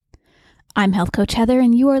I'm Health Coach Heather,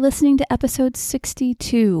 and you are listening to episode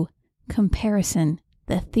 62, Comparison,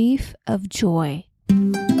 the Thief of Joy.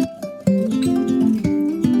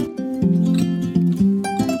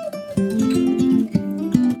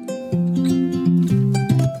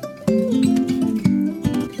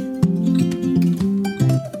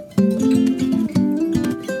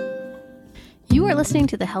 You are listening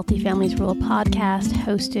to the Healthy Families Rule podcast,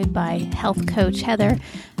 hosted by Health Coach Heather,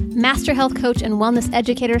 master health coach and wellness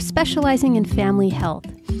educator specializing in family health.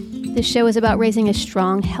 This show is about raising a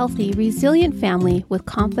strong, healthy, resilient family with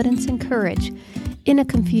confidence and courage in a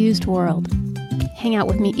confused world. Hang out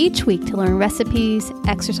with me each week to learn recipes,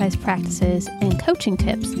 exercise practices, and coaching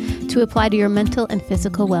tips to apply to your mental and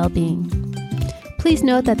physical well-being. Please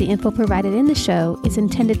note that the info provided in the show is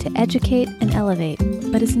intended to educate and elevate,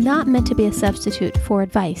 but is not meant to be a substitute for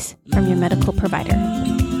advice from your medical provider.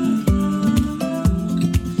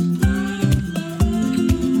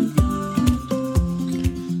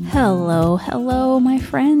 Hello, my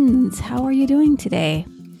friends. How are you doing today?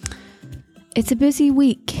 It's a busy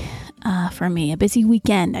week for me, a busy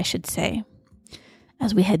weekend, I should say.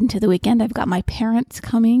 As we head into the weekend, I've got my parents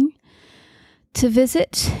coming to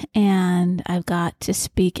visit, and I've got to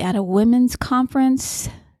speak at a women's conference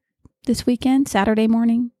this weekend, Saturday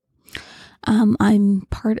morning. I'm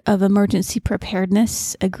part of Emergency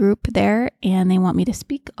Preparedness, a group there, and they want me to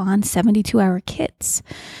speak on 72-hour kits.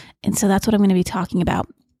 And so that's what I'm going to be talking about.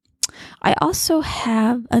 I also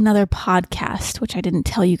have another podcast, which I didn't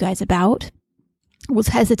tell you guys about. I was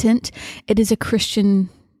hesitant. It is a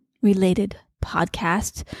Christian-related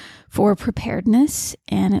podcast for preparedness,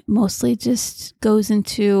 and it mostly just goes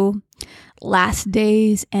into last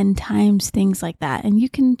days, end times, things like that. And you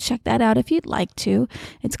can check that out if you'd like to.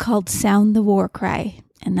 It's called Sound the War Cry,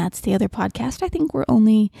 and that's the other podcast. I think we're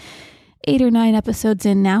only 8 or 9 episodes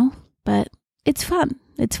in now, but it's fun.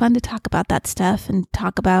 It's fun to talk about that stuff and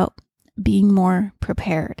talk about being more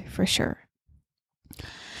prepared for sure.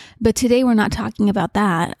 But today we're not talking about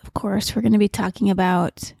that. Of course, we're going to be talking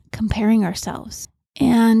about comparing ourselves.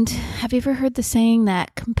 And have you ever heard the saying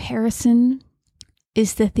that comparison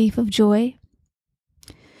is the thief of joy?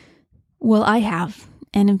 Well, I have.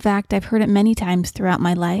 And in fact, I've heard it many times throughout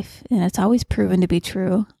my life, and it's always proven to be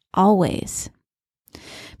true. Always.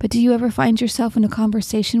 But do you ever find yourself in a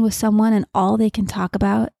conversation with someone and all they can talk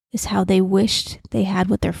about is how they wished they had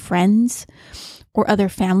what their friends or other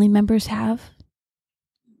family members have?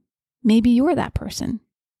 Maybe you're that person.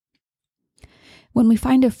 When we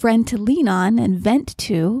find a friend to lean on and vent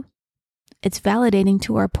to, it's validating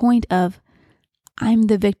to our point of, I'm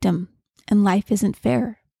the victim and life isn't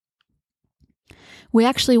fair. We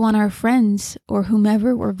actually want our friends or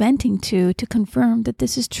whomever we're venting to confirm that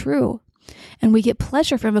this is true. And we get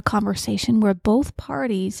pleasure from a conversation where both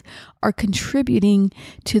parties are contributing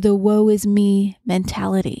to the woe is me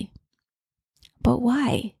mentality. But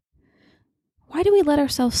why? Why do we let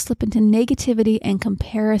ourselves slip into negativity and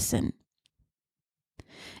comparison?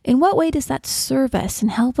 In what way does that serve us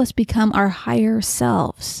and help us become our higher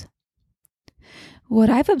selves? What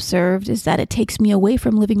I've observed is that it takes me away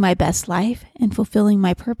from living my best life and fulfilling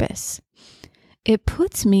my purpose. It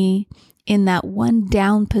puts me in that one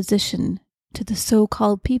down position to the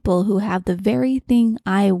so-called people who have the very thing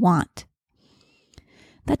I want.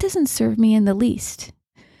 That doesn't serve me in the least.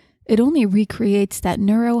 It only recreates that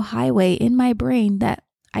neuro highway in my brain that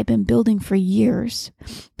I've been building for years,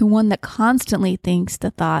 the one that constantly thinks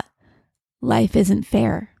the thought, life isn't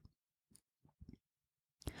fair.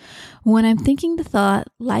 When I'm thinking the thought,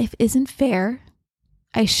 life isn't fair,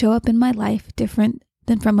 I show up in my life different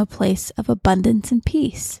than from a place of abundance and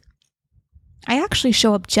peace. I actually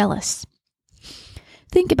show up jealous.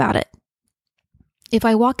 Think about it. If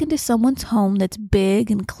I walk into someone's home that's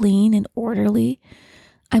big and clean and orderly,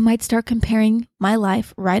 I might start comparing my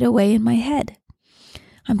life right away in my head.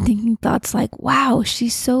 I'm thinking thoughts like, wow,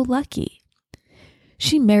 she's so lucky.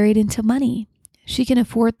 She married into money. She can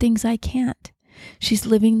afford things I can't. She's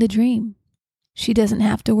living the dream. She doesn't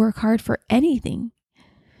have to work hard for anything.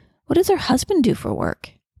 What does her husband do for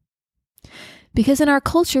work? Because in our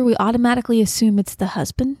culture, we automatically assume it's the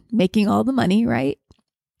husband making all the money, right?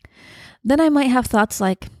 Then I might have thoughts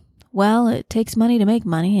like, well, it takes money to make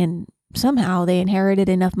money, and somehow they inherited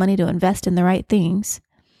enough money to invest in the right things.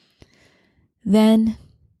 Then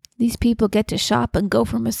these people get to shop and go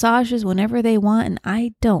for massages whenever they want, and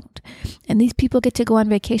I don't. And these people get to go on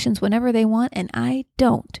vacations whenever they want, and I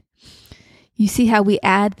don't. You see how we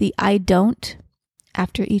add the I don't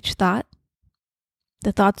after each thought?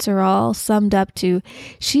 The thoughts are all summed up to,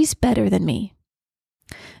 she's better than me.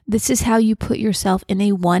 This is how you put yourself in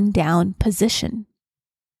a one down position.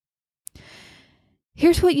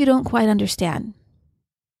 Here's what you don't quite understand.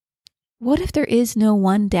 What if there is no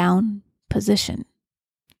one down position?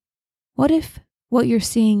 What if what you're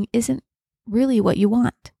seeing isn't really what you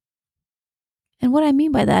want? And what I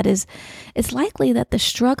mean by that is, it's likely that the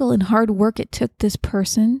struggle and hard work it took this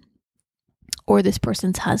person or this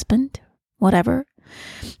person's husband, whatever,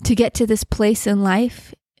 to get to this place in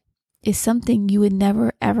life is something you would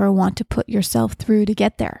never ever want to put yourself through to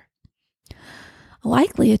get there.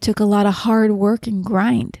 Likely it took a lot of hard work and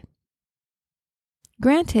grind.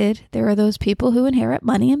 Granted, there are those people who inherit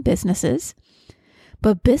money and businesses,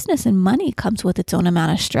 but business and money comes with its own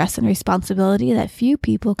amount of stress and responsibility that few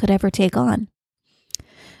people could ever take on.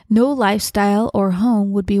 No lifestyle or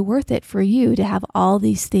home would be worth it for you to have all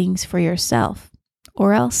these things for yourself.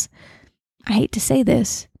 Or else, I hate to say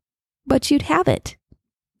this, but you'd have it.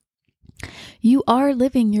 You are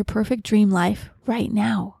living your perfect dream life right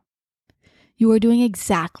now. You are doing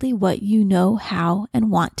exactly what you know how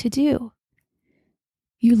and want to do.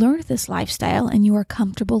 You learned this lifestyle and you are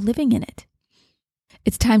comfortable living in it.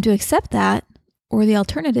 It's time to accept that, or the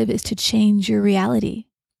alternative is to change your reality.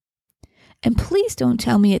 And please don't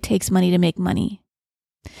tell me it takes money to make money.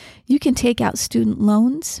 You can take out student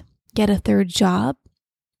loans, get a third job,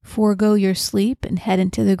 forego your sleep, and head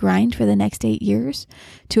into the grind for the next 8 years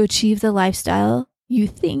to achieve the lifestyle you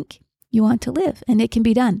think you want to live, and it can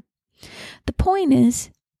be done. The point is,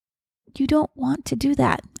 you don't want to do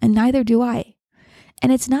that, and neither do I.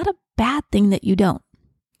 And it's not a bad thing that you don't.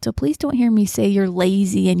 So please don't hear me say you're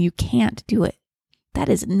lazy and you can't do it. That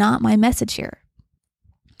is not my message here.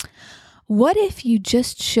 What if you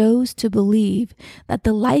just chose to believe that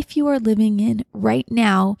the life you are living in right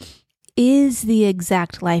now is the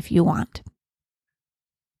exact life you want?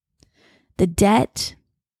 The debt,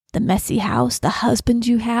 the messy house, the husband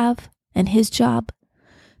you have and his job,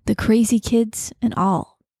 the crazy kids and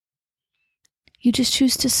all. You just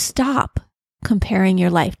choose to stop comparing your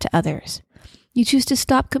life to others. You choose to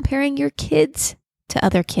stop comparing your kids to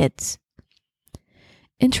other kids.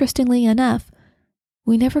 Interestingly enough,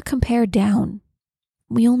 we never compare down.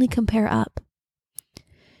 We only compare up.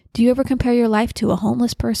 Do you ever compare your life to a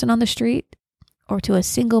homeless person on the street or to a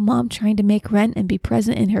single mom trying to make rent and be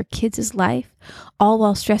present in her kids' life, all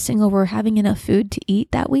while stressing over having enough food to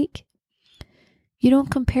eat that week? You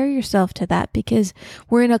don't compare yourself to that because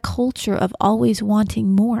we're in a culture of always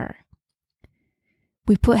wanting more.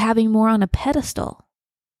 We put having more on a pedestal.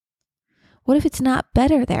 What if it's not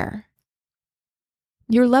better there?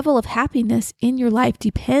 Your level of happiness in your life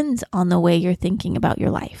depends on the way you're thinking about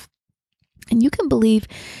your life. And you can believe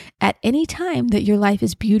at any time that your life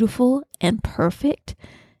is beautiful and perfect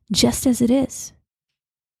just as it is.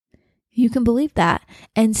 You can believe that,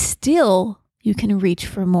 and still you can reach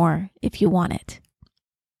for more if you want it.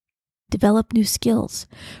 Develop new skills,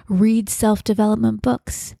 read self-development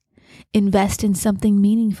books, invest in something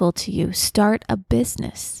meaningful to you, start a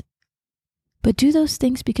business. But do those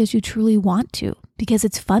things because you truly want to, because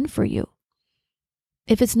it's fun for you.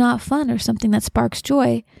 If it's not fun or something that sparks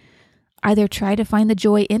joy, either try to find the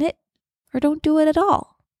joy in it or don't do it at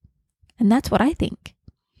all. And that's what I think.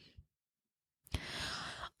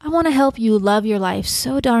 I want to help you love your life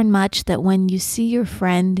so darn much that when you see your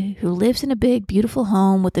friend who lives in a big, beautiful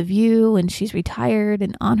home with a view and she's retired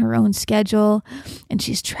and on her own schedule and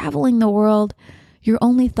she's traveling the world, your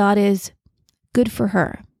only thought is, good for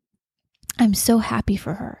her. I'm so happy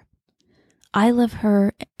for her. I love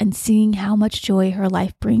her and seeing how much joy her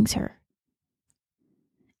life brings her.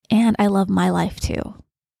 And I love my life too.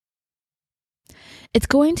 It's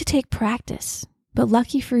going to take practice, but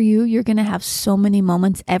lucky for you, you're going to have so many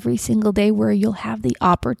moments every single day where you'll have the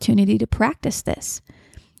opportunity to practice this,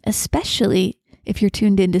 especially if you're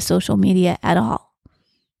tuned into social media at all.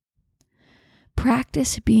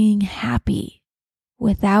 Practice being happy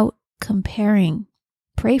without comparing.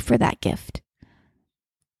 Pray for that gift.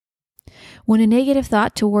 When a negative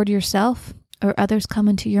thought toward yourself or others come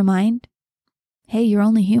into your mind, hey, you're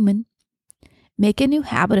only human. Make a new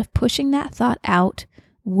habit of pushing that thought out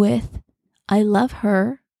with, I love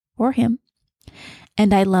her or him,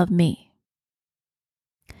 and I love me.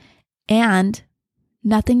 And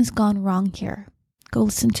nothing's gone wrong here. Go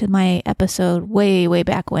listen to my episode way, way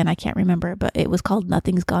back when. I can't remember, but it was called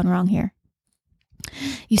Nothing's Gone Wrong Here.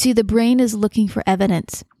 You see, the brain is looking for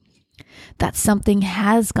evidence that something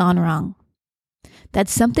has gone wrong, that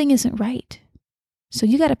something isn't right. So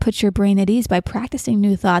you got to put your brain at ease by practicing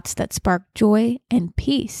new thoughts that spark joy and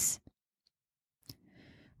peace.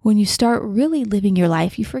 When you start really living your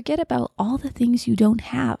life, you forget about all the things you don't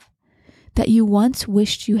have that you once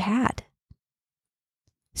wished you had.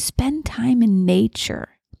 Spend time in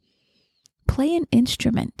nature. Play an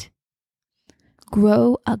instrument.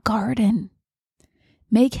 Grow a garden.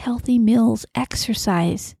 Make healthy meals,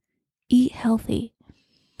 exercise, eat healthy.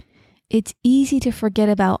 It's easy to forget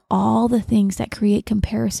about all the things that create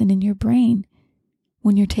comparison in your brain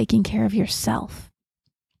when you're taking care of yourself.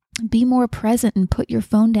 Be more present and put your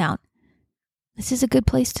phone down. This is a good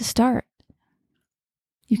place to start.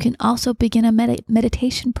 You can also begin a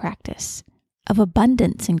meditation practice of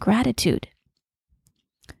abundance and gratitude.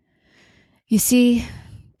 You see,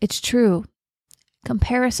 it's true.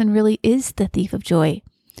 Comparison really is the thief of joy.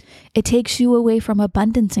 It takes you away from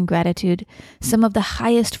abundance and gratitude, some of the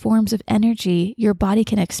highest forms of energy your body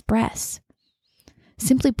can express.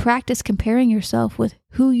 Simply practice comparing yourself with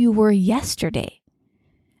who you were yesterday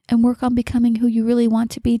and work on becoming who you really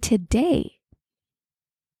want to be today.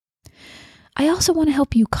 I also want to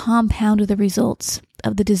help you compound the results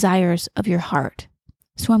of the desires of your heart.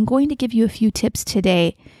 So I'm going to give you a few tips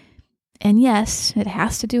today. And yes, it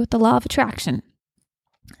has to do with the law of attraction.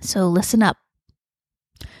 So listen up.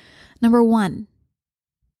 Number 1,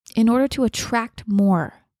 in order to attract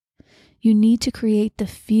more, you need to create the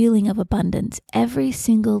feeling of abundance every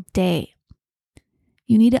single day.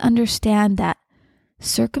 You need to understand that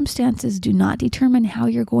circumstances do not determine how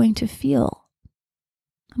you're going to feel.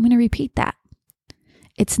 I'm going to repeat that.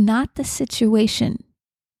 It's not the situation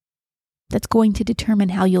that's going to determine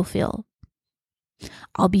how you'll feel.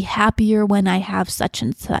 I'll be happier when I have such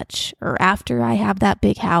and such, or after I have that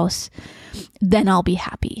big house, then I'll be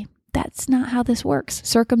happy. That's not how this works.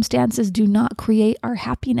 Circumstances do not create our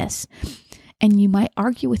happiness. And you might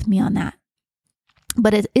argue with me on that.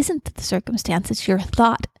 But it isn't the circumstance, it's your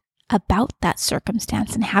thought about that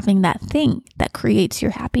circumstance and having that thing that creates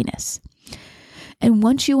your happiness. And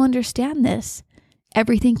once you understand this,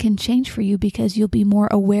 everything can change for you because you'll be more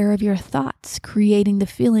aware of your thoughts, creating the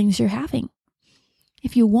feelings you're having.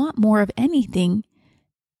 If you want more of anything,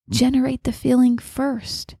 generate the feeling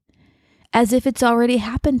first, as if it's already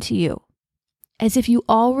happened to you, as if you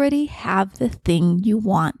already have the thing you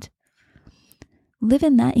want. Live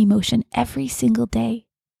in that emotion every single day.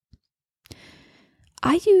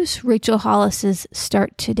 I use Rachel Hollis's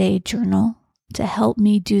Start Today journal to help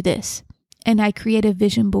me do this. And I create a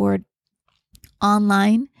vision board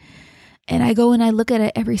online, and I go and I look at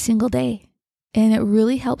it every single day. And it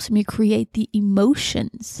really helps me create the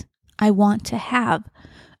emotions I want to have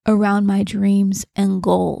around my dreams and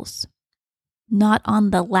goals, not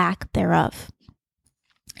on the lack thereof.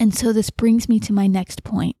 And so this brings me to my next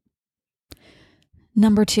point.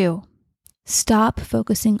 Number 2, stop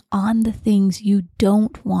focusing on the things you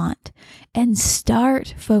don't want and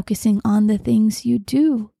start focusing on the things you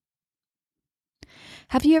do.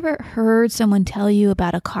 Have you ever heard someone tell you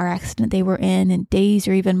about a car accident they were in, and days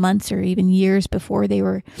or even months or even years before they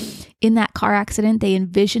were in that car accident, they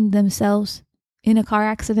envisioned themselves in a car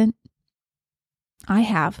accident? I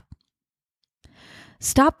have.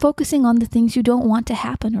 Stop focusing on the things you don't want to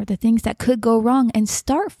happen or the things that could go wrong, and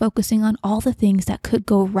start focusing on all the things that could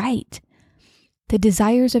go right. The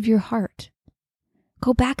desires of your heart.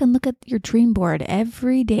 Go back and look at your dream board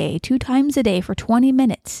every day, 2 times a day for 20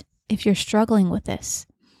 minutes. If you're struggling with this.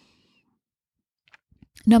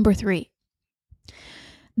 Number 3,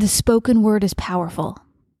 the spoken word is powerful.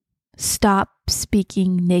 Stop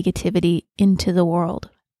speaking negativity into the world.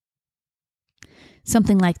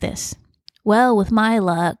 Something like this. Well, with my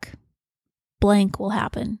luck, blank will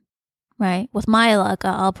happen, right? With my luck,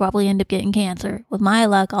 I'll probably end up getting cancer. With my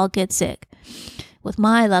luck, I'll get sick. With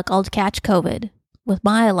my luck, I'll catch COVID. With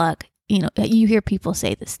my luck, you hear people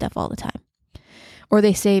say this stuff all the time. Or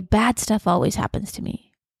they say, bad stuff always happens to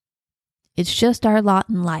me. It's just our lot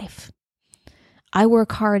in life. I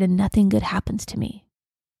work hard and nothing good happens to me.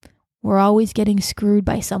 We're always getting screwed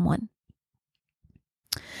by someone.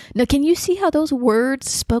 Now, can you see how those words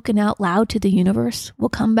spoken out loud to the universe will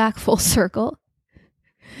come back full circle?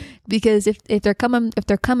 Because if they're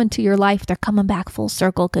coming to your life, they're coming back full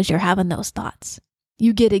circle because you're having those thoughts.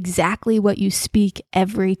 You get exactly what you speak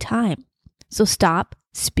every time. So stop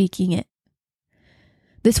speaking it.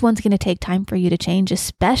 This one's going to take time for you to change,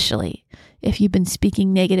 especially if you've been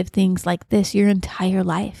speaking negative things like this your entire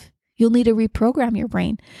life. You'll need to reprogram your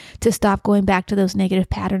brain to stop going back to those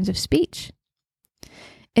negative patterns of speech.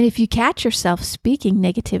 And if you catch yourself speaking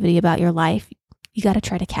negativity about your life, you got to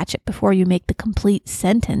try to catch it before you make the complete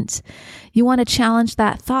sentence. You want to challenge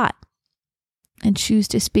that thought and choose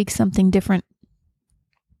to speak something different.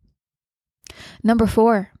 Number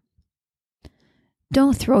 4,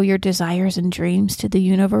 don't throw your desires and dreams to the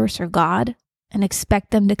universe or God and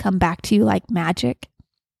expect them to come back to you like magic.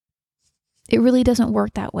 It really doesn't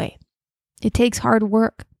work that way. It takes hard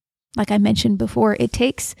work. Like I mentioned before, it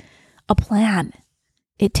takes a plan.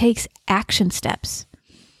 It takes action steps.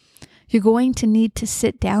 You're going to need to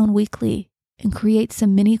sit down weekly and create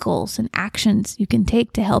some mini goals and actions you can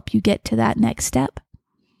take to help you get to that next step.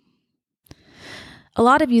 A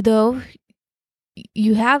lot of you, though,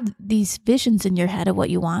 you have these visions in your head of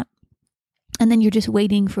what you want, and then you're just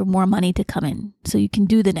waiting for more money to come in so you can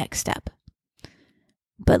do the next step.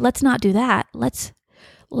 But let's not do that. Let's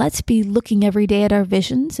be looking every day at our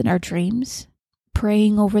visions and our dreams,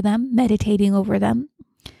 praying over them, meditating over them,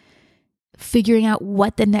 figuring out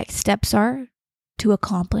what the next steps are to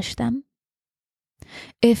accomplish them.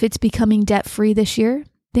 If it's becoming debt-free this year,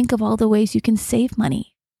 think of all the ways you can save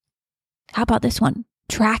money. How about this one?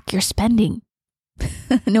 Track your spending.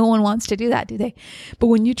 No one wants to do that, do they? But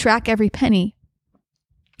when you track every penny,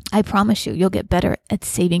 I promise you'll get better at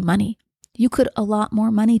saving money. You could allot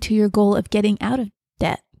more money to your goal of getting out of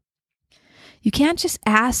debt. You can't just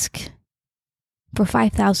ask for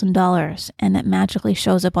 $5,000 and it magically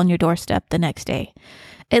shows up on your doorstep the next day.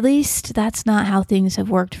 At least that's not how things have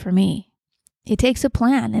worked for me. It takes a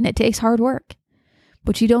plan and it takes hard work.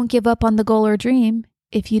 But you don't give up on the goal or dream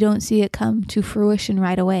if you don't see it come to fruition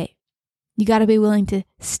right away. You got to be willing to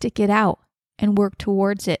stick it out and work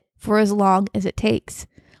towards it for as long as it takes,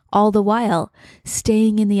 all the while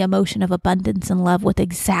staying in the emotion of abundance and love with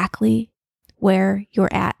exactly where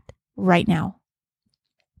you're at right now.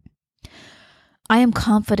 I am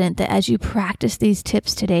confident that as you practice these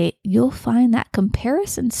tips today, you'll find that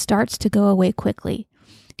comparison starts to go away quickly.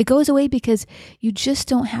 It goes away because you just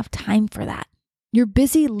don't have time for that. You're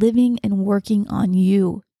busy living and working on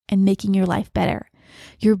you and making your life better.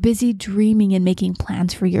 You're busy dreaming and making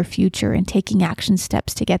plans for your future and taking action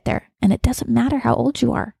steps to get there. And it doesn't matter how old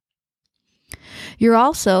you are. You're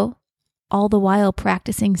also all the while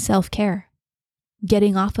practicing self-care,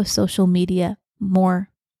 getting off of social media more,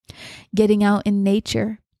 getting out in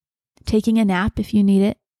nature, taking a nap if you need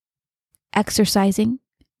it, exercising,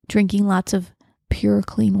 drinking lots of pure,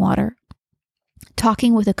 clean water,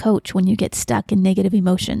 talking with a coach when you get stuck in negative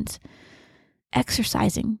emotions,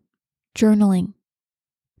 exercising, journaling.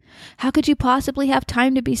 How could you possibly have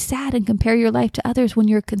time to be sad and compare your life to others when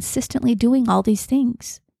you're consistently doing all these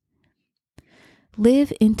things?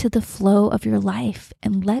 Live into the flow of your life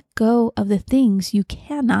and let go of the things you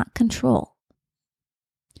cannot control.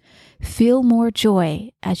 Feel more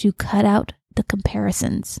joy as you cut out the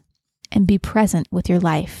comparisons and be present with your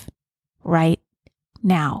life right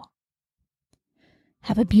now.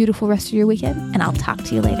 Have a beautiful rest of your weekend, and I'll talk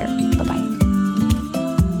to you later. Bye-bye.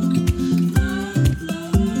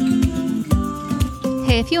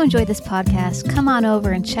 Hey, if you enjoyed this podcast, come on over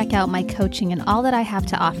and check out my coaching and all that I have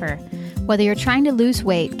to offer. Whether you're trying to lose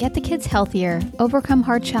weight, get the kids healthier, overcome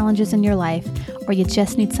hard challenges in your life, or you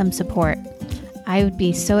just need some support, I would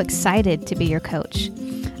be so excited to be your coach.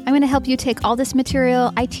 I'm going to help you take all this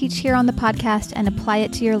material I teach here on the podcast and apply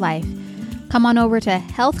it to your life. Come on over to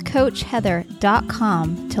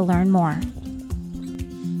healthcoachheather.com to learn more.